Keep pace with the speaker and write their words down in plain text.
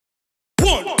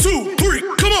1, 2,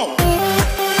 3, come on!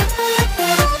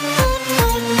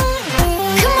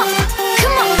 Come on,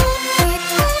 come on.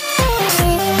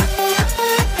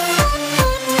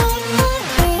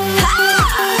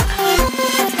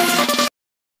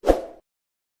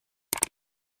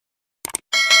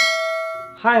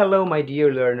 Hi, hello my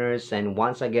dear learners, and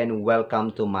once again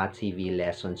welcome to Math TV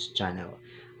Lessons channel.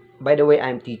 By the way,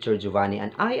 I'm Teacher Giovanni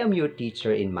and I am your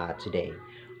teacher in math today.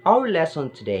 Our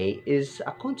lesson today is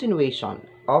a continuation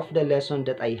of the lesson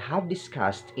that I have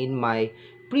discussed in my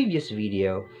previous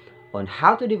video on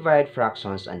how to divide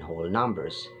fractions and whole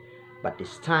numbers. But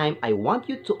this time, I want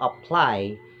you to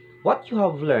apply what you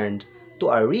have learned to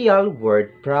a real world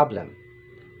problem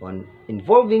on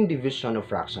involving division of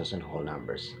fractions and whole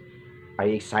numbers. Are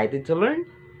you excited to learn?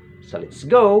 So let's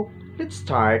go! Let's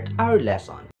start our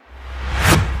lesson.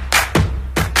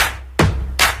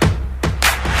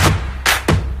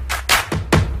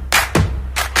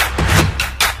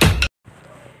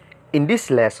 In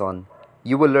this lesson,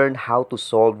 you will learn how to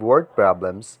solve word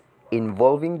problems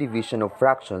involving division of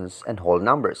fractions and whole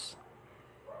numbers.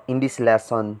 In this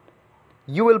lesson,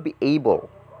 you will be able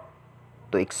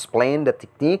to explain the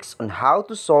techniques on how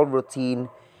to solve routine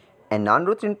and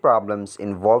non-routine problems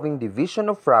involving division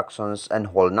of fractions and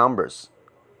whole numbers.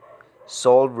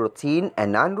 Solve routine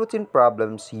and non-routine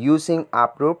problems using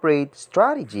appropriate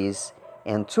strategies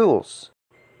and tools.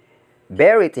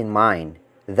 Bear it in mind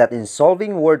that in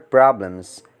solving word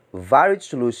problems, varied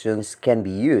solutions can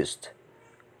be used.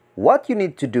 What you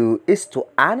need to do is to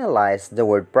analyze the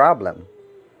word problem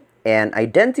and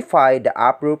identify the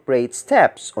appropriate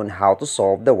steps on how to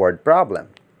solve the word problem.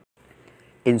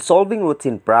 In solving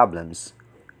routine problems,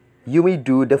 you may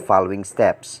do the following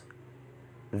steps.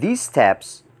 These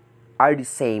steps are the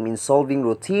same in solving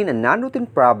routine and non-routine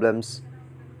problems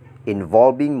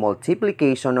involving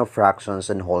multiplication of fractions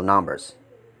and whole numbers.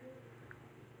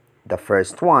 The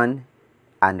first one,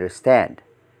 understand.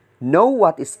 Know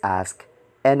what is asked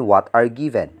and what are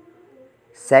given.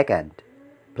 Second,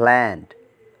 plan.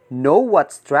 Know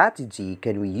what strategy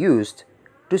can we use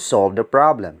to solve the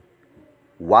problem.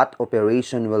 What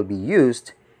operation will be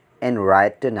used, and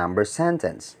write the number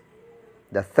sentence.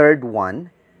 The third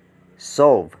one,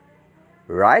 solve.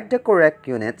 Write the correct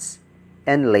units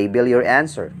and label your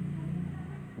answer.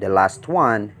 The last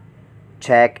one,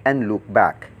 check and look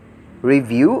back.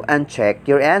 Review and check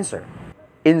your answer.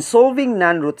 In solving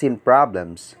non-routine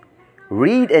problems,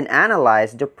 read and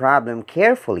analyze the problem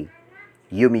carefully.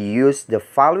 You may use the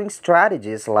following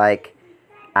strategies like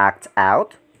act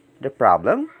out the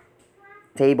problem,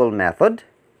 table method,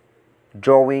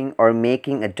 drawing or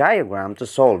making a diagram to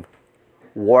solve,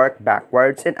 work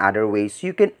backwards, and other ways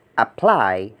you can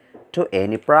apply to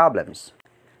any problems.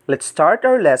 Let's start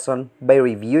our lesson by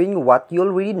reviewing what you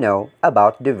already know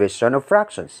about division of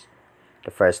fractions. The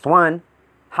first one,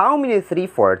 how many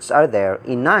 3/4 are there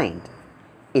in 9?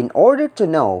 In order to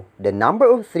know the number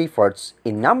of 3/4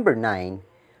 in number 9,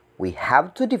 we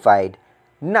have to divide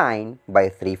 9 by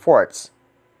 3/4.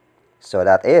 So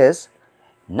that is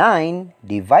 9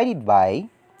 divided by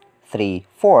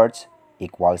 3/4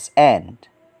 equals n.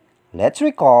 Let's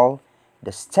recall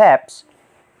the steps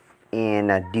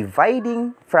in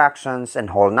dividing fractions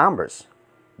and whole numbers.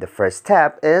 The first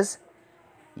step is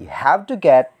you have to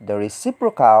get the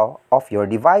reciprocal of your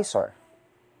divisor.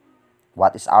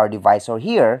 What is our divisor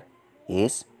here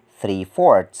is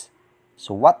 3/4.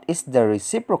 So what is the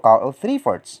reciprocal of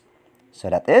 3/4? So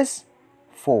that is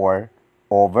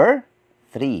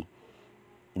 4/3.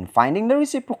 In finding the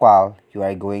reciprocal, you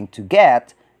are going to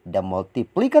get the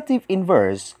multiplicative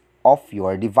inverse of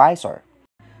your divisor.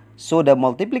 So the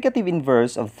multiplicative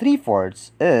inverse of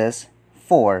 3/4 is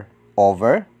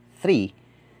 4/3.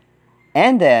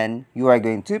 And then you are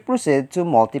going to proceed to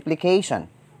multiplication.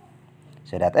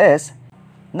 So that is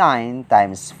 9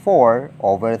 times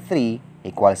 4/3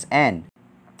 equals n.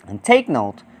 And take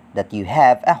note that you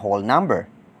have a whole number.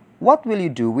 What will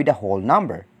you do with a whole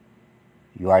number?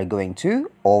 You are going to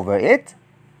over it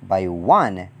by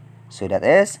 1. So that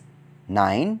is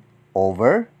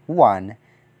 9/1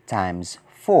 times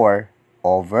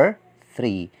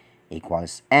 4/3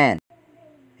 equals n.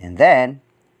 And then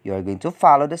you are going to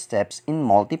follow the steps in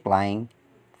multiplying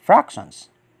fractions.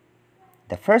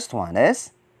 The first one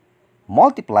is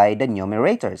multiply the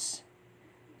numerators.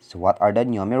 So what are the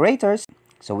numerators?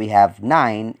 So we have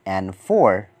 9 and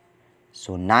 4.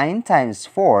 So 9 times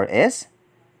 4 is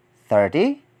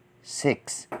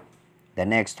 36. The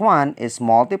next one is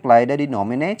multiply the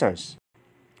denominators.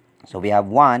 So we have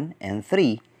 1 and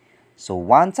 3. So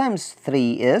 1 times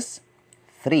 3 is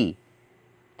 3.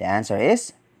 The answer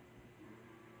is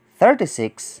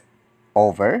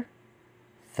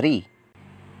 36/3.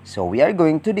 So we are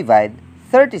going to divide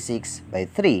 36 by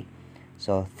 3.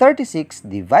 So 36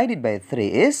 divided by 3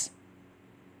 is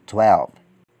 12.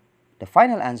 The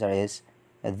final answer is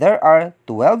there are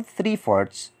 12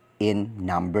 3/4 in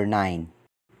number 9.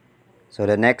 So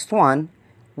the next one,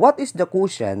 what is the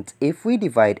quotient if we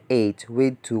divide 8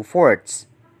 with 2/4?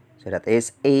 So that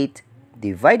is 8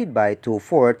 divided by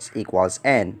 2/4 equals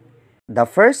n. The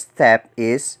first step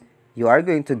is you are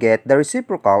going to get the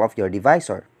reciprocal of your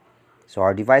divisor. So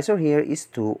our divisor here is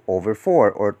 2 over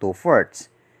 4 or 2/4.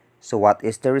 So what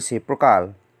is the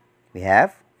reciprocal? We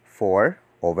have 4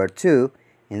 over 2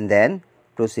 and then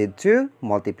proceed to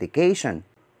multiplication.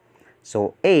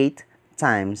 So 8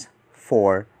 times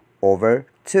 4 over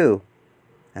 2.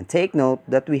 And take note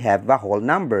that we have a whole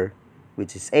number,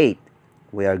 which is 8.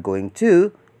 We are going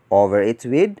to over it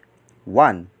with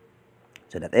 1.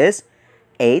 So that is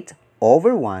 8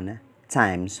 over 1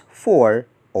 times 4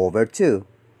 over 2.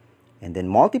 And then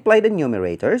multiply the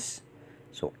numerators.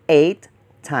 So 8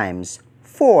 times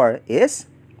 4 is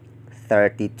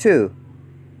 32.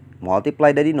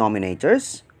 Multiply the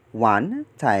denominators. 1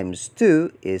 times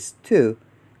 2 is 2.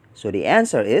 So the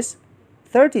answer is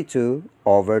 32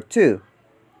 over 2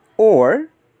 or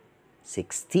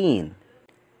 16.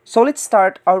 So let's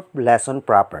start our lesson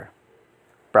proper.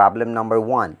 Problem number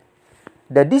 1.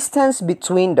 The distance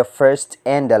between the first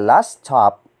and the last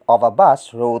stop of a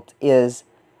bus route is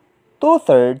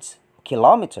 2/3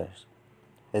 kilometers.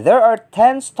 There are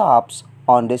 10 stops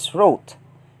on this route.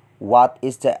 What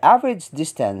is the average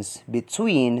distance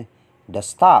between the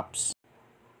stops?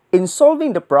 In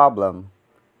solving the problem,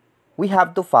 we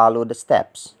have to follow the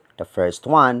steps. The first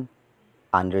one,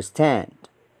 understand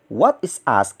what is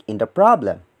asked in the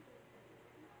problem.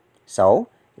 So,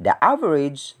 the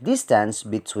average distance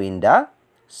between the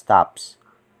stops.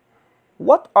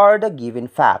 What are the given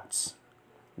facts?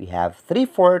 We have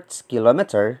 3/4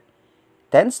 kilometer,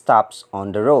 10 stops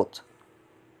on the road.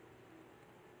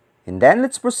 And then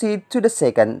let's proceed to the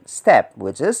second step,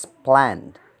 which is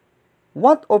planned.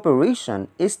 What operation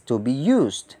is to be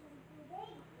used?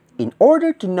 In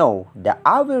order to know the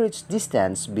average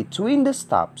distance between the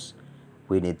stops,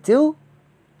 we need to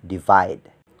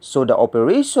divide. So the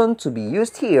operation to be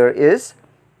used here is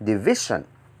division.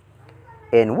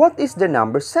 And what is the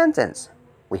number sentence?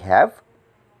 We have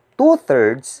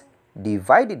 2/3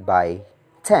 divided by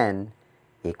 10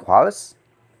 equals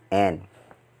n.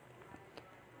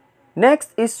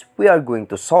 Next is we are going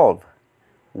to solve.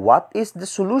 What is the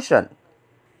solution?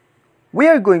 We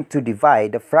are going to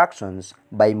divide the fractions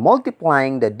by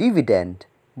multiplying the dividend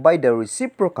by the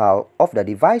reciprocal of the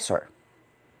divisor.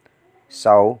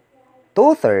 So,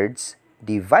 2/3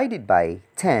 divided by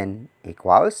 10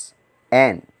 equals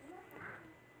n.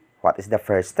 What is the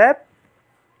first step?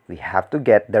 We have to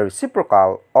get the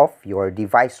reciprocal of your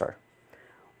divisor.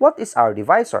 What is our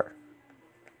divisor?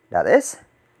 That is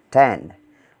 10.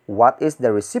 What is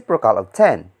the reciprocal of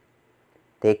 10?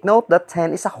 Take note that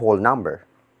 10 is a whole number.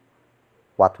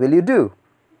 What will you do?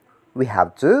 We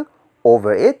have to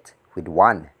over it with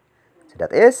 1. So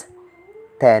that is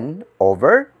 10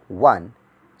 over 1.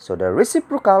 So the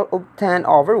reciprocal of 10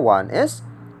 over 1 is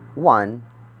 1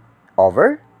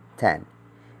 over 10.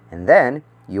 And then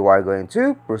you are going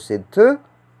to proceed to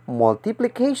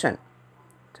multiplication.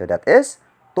 So that is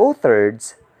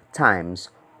 2/3 times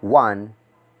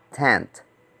 1/10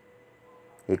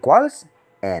 equals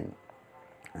n.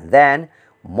 And then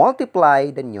multiply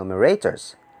the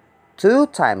numerators. 2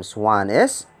 times 1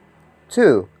 is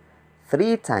 2.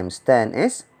 3 times 10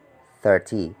 is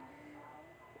 30.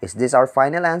 Is this our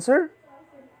final answer?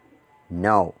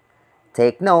 No.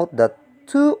 Take note that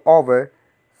 2 over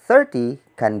 30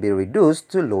 can be reduced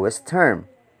to lowest term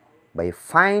by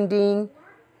finding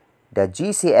the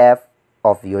GCF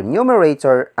of your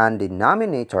numerator and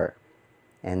denominator.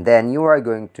 And then you are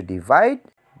going to divide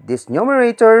this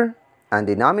numerator and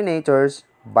denominators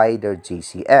by their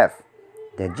GCF.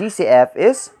 The GCF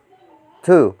is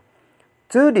 2.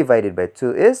 2 divided by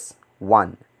 2 is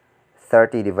 1.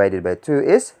 30 divided by 2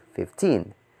 is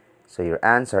 15. So your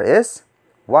answer is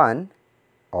 1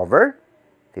 over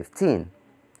 15.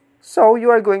 So you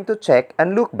are going to check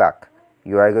and look back.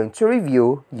 You are going to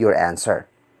review your answer.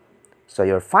 So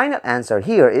your final answer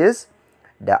here is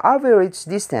the average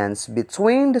distance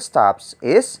between the stops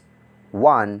is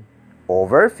 1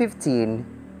 over 15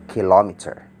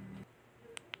 kilometer.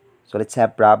 So let's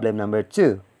have problem number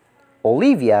 2.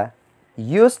 Olivia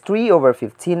used 3 over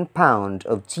 15 pounds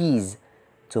of cheese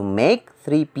to make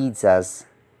 3 pizzas.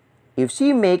 If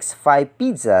she makes 5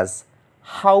 pizzas,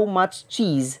 how much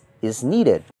cheese is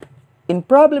needed? In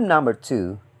problem number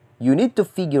 2, you need to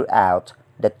figure out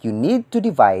that you need to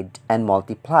divide and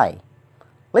multiply.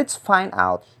 Let's find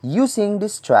out using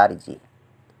this strategy.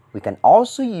 We can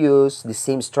also use the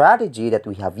same strategy that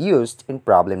we have used in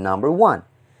problem number 1.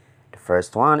 The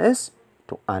first one is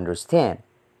to understand.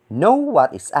 Know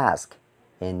what is asked,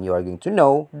 and you are going to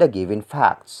know the given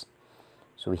facts.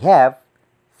 So we have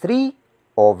 3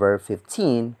 over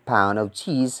 15 pound of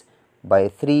cheese by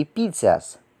 3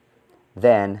 pizzas.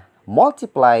 Then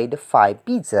multiply the 5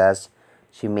 pizzas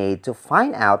she made to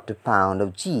find out the pound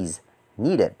of cheese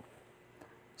needed.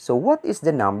 So what is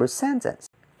the number sentence?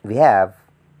 We have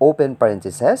open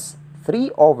parentheses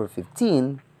 3 over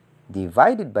 15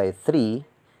 divided by 3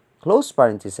 close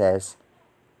parentheses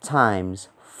times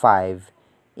 5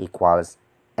 equals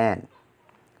n.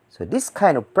 So this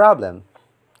kind of problem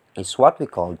is what we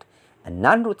called a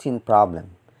non-routine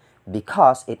problem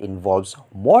because it involves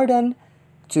more than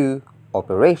 2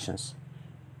 operations,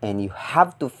 and you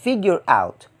have to figure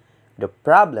out the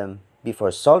problem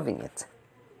before solving it.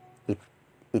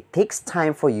 It takes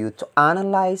time for you to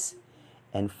analyze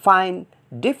and find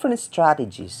different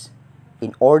strategies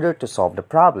in order to solve the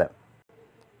problem.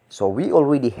 So we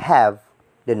already have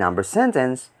the number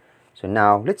sentence, so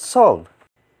now let's solve.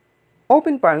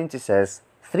 Open parentheses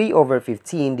 3 over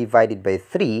 15 divided by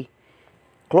 3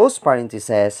 close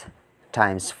parentheses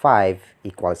times 5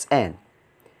 equals n.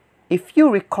 If you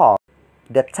recall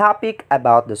the topic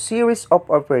about the series of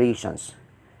operations,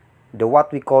 the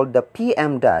what we call the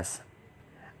PEMDAS,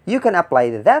 you can apply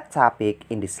that topic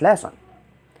in this lesson.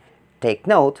 Take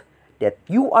note that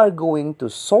you are going to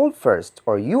solve first,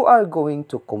 or you are going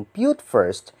to compute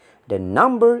first the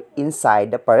number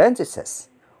inside the parentheses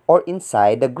or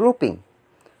inside the grouping.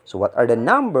 So what are the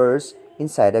numbers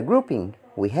inside the grouping?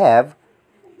 We have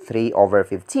 3 over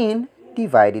 15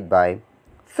 divided by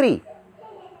 3.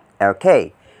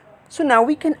 Okay, so now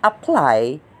we can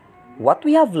apply what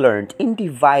we have learned in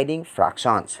dividing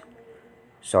fractions.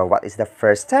 So what is the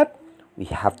first step? We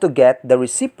have to get the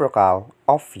reciprocal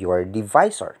of your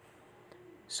divisor.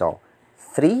 So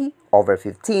 3 over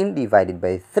 15 divided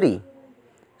by 3.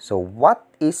 So what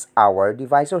is our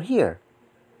divisor here?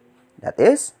 That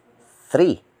is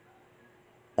 3.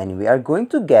 And we are going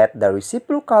to get the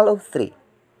reciprocal of 3.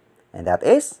 And that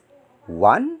is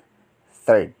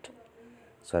 1/3.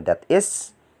 So that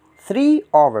is 3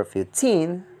 over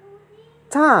 15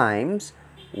 times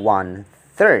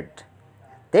 1/3.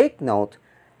 Take note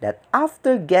that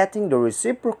after getting the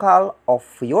reciprocal of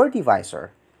your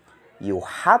divisor, you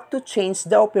have to change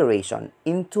the operation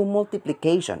into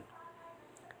multiplication.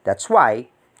 That's why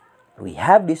we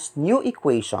have this new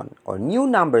equation or new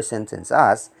number sentence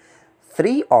as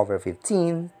 3 over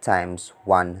 15 times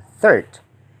 1/3.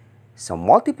 So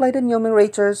multiply the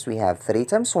numerators. We have 3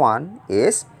 times 1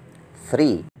 is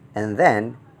 3. And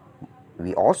then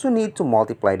we also need to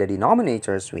multiply the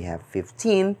denominators. We have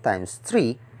 15 times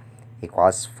 3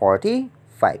 equals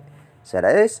 45. So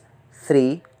that is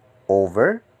 3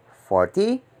 over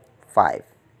 45.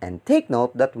 And take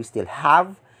note that we still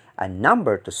have a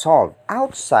number to solve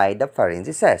outside the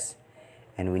parentheses.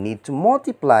 And we need to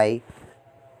multiply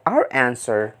our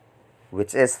answer,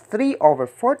 which is 3 over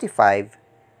 45,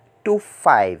 to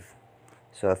 5.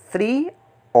 So 3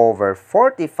 over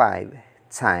 45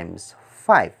 times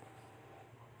 5.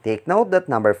 Take note that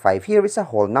number 5 here is a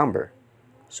whole number.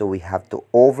 So we have to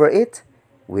over it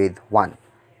with 1.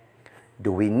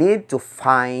 Do we need to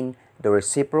find the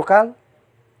reciprocal?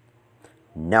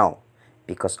 No,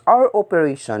 because our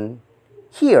operation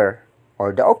here,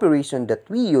 or the operation that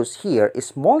we use here,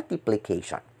 is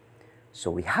multiplication.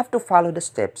 So we have to follow the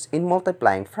steps in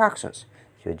multiplying fractions.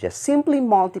 You just simply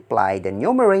multiply the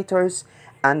numerators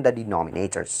and the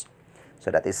denominators. So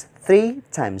that is 3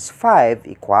 times 5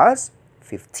 equals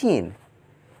 15.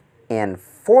 And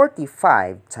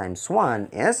 45 times 1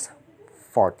 is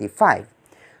 45.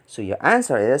 So your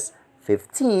answer is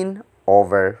 15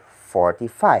 over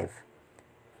 45.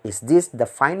 Is this the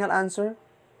final answer?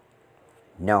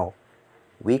 No.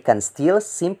 We can still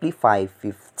simplify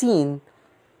 15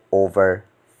 over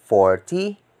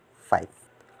 45.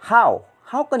 How?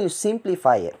 How can you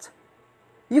simplify it?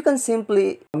 You can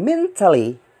simply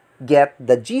mentally get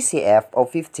the GCF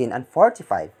of 15 and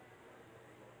 45.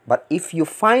 But if you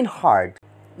find hard,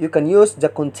 you can use the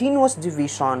continuous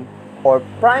division or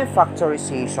prime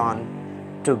factorization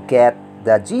to get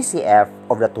the GCF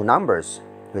of the two numbers,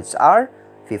 which are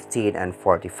 15 and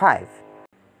 45.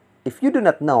 If you do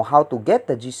not know how to get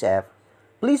the GCF,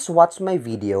 please watch my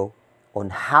video on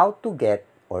how to get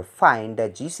or find the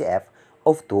GCF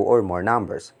of two or more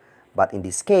numbers. But in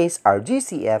this case, our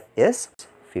GCF is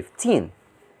 15.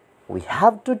 We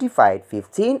have to divide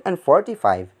 15 and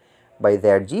 45 by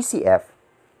their GCF.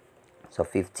 So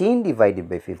 15 divided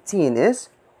by 15 is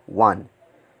 1.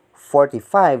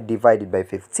 45 divided by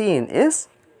 15 is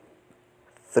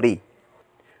 3.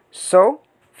 So,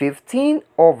 15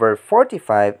 over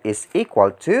 45 is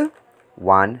equal to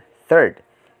 1/3.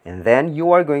 And then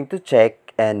you are going to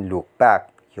check and look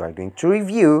back. You are going to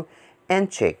review and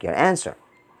check your answer.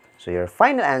 So your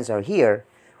final answer here,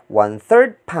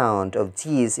 1/3 pound of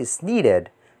cheese is needed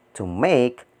to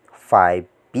make 5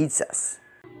 pizzas.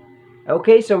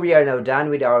 Okay, so we are now done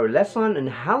with our lesson on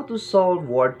how to solve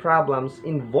word problems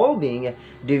involving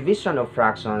division of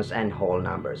fractions and whole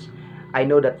numbers. I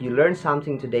know that you learned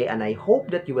something today, and I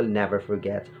hope that you will never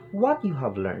forget what you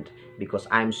have learned, because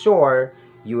I'm sure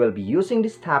you will be using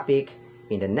this topic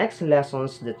in the next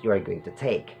lessons that you are going to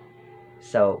take.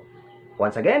 So,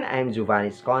 once again, I'm Giovanni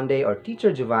Sconde, or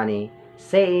Teacher Giovanni,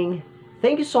 saying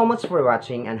thank you so much for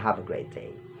watching and have a great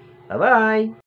day. Bye-bye!